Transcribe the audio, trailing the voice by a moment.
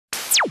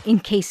in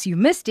case you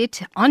missed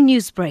it on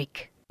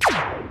Newsbreak.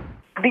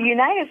 The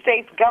United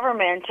States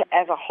government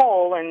as a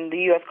whole, and the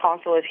U.S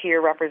Consulate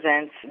here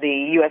represents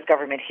the U.S.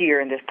 government here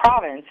in this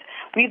province,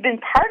 we've been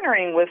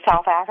partnering with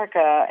South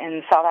Africa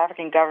and the South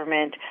African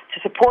government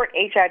to support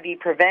HIV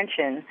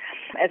prevention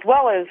as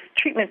well as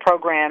treatment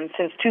programs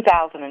since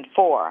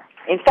 2004.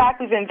 In fact,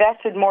 we've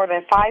invested more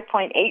than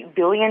 $5.8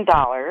 billion,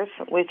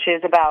 which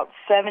is about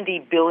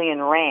 70 billion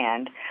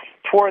rand,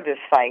 for this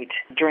fight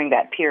during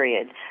that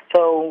period.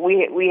 So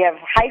we have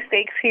high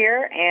stakes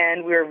here,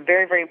 and we're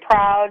very, very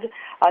proud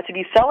to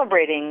be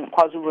celebrating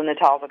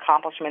KwaZulu-Natal's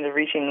accomplishment of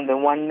reaching the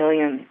 1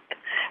 millionth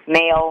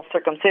male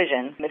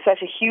circumcision. It's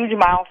such a huge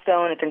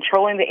milestone in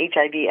controlling the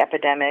HIV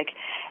epidemic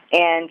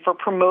and for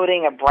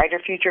promoting a brighter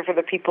future for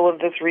the people of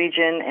this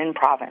region and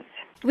province.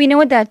 We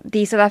know that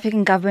the South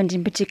African government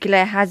in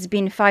particular has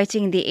been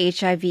fighting the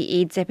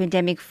HIV/AIDS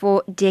epidemic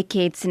for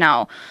decades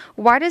now.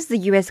 Why does the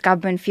U.S.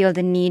 government feel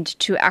the need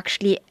to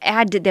actually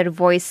add their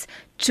voice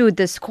to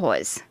this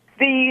cause?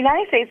 The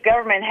United States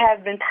government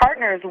has been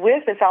partners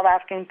with the South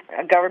African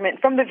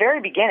government from the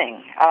very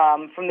beginning.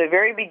 From the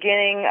very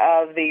beginning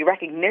of the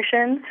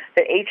recognition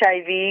that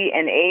HIV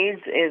and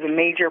AIDS is a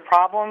major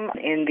problem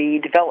in the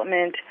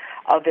development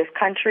of this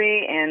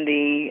country and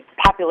the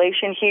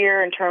population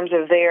here in terms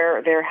of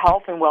their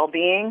health and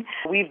well-being.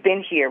 We've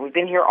been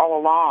here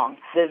all along.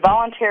 The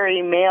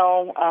voluntary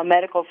male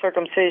medical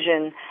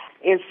circumcision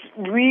is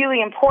really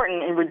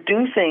important in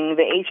reducing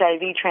the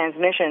HIV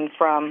transmission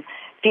from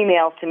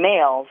females to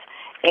males.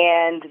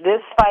 And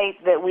this fight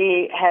that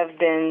we have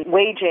been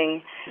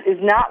waging is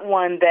not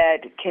one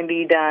that can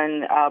be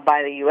done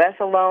by the U.S.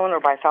 alone or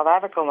by South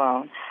Africa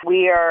alone.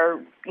 We are,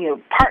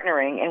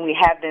 partnering, and we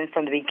have been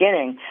from the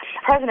beginning.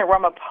 President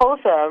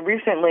Ramaphosa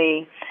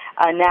recently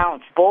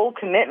announced bold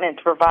commitment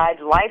to provide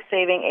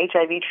life-saving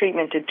HIV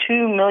treatment to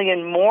 2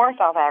 million more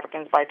South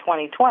Africans by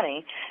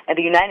 2020. And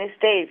the United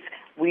States,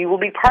 we will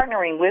be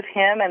partnering with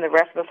him and the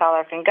rest of the South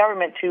African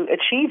government to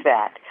achieve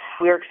that.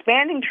 We are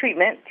expanding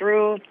treatment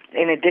through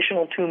an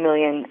additional 2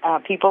 million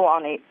people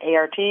on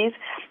ARTs,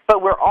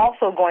 but we're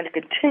also going to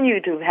continue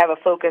to have a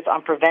focus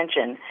on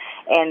prevention,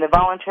 and the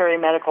voluntary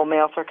medical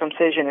male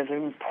circumcision is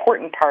an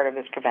important part of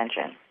this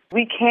prevention.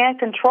 We can't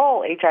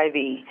control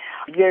HIV.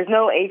 There's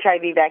no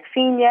HIV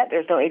vaccine yet.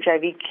 There's no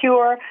HIV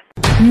cure.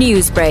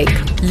 Newsbreak,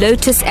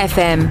 Lotus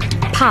FM,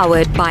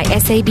 powered by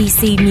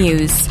SABC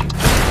News.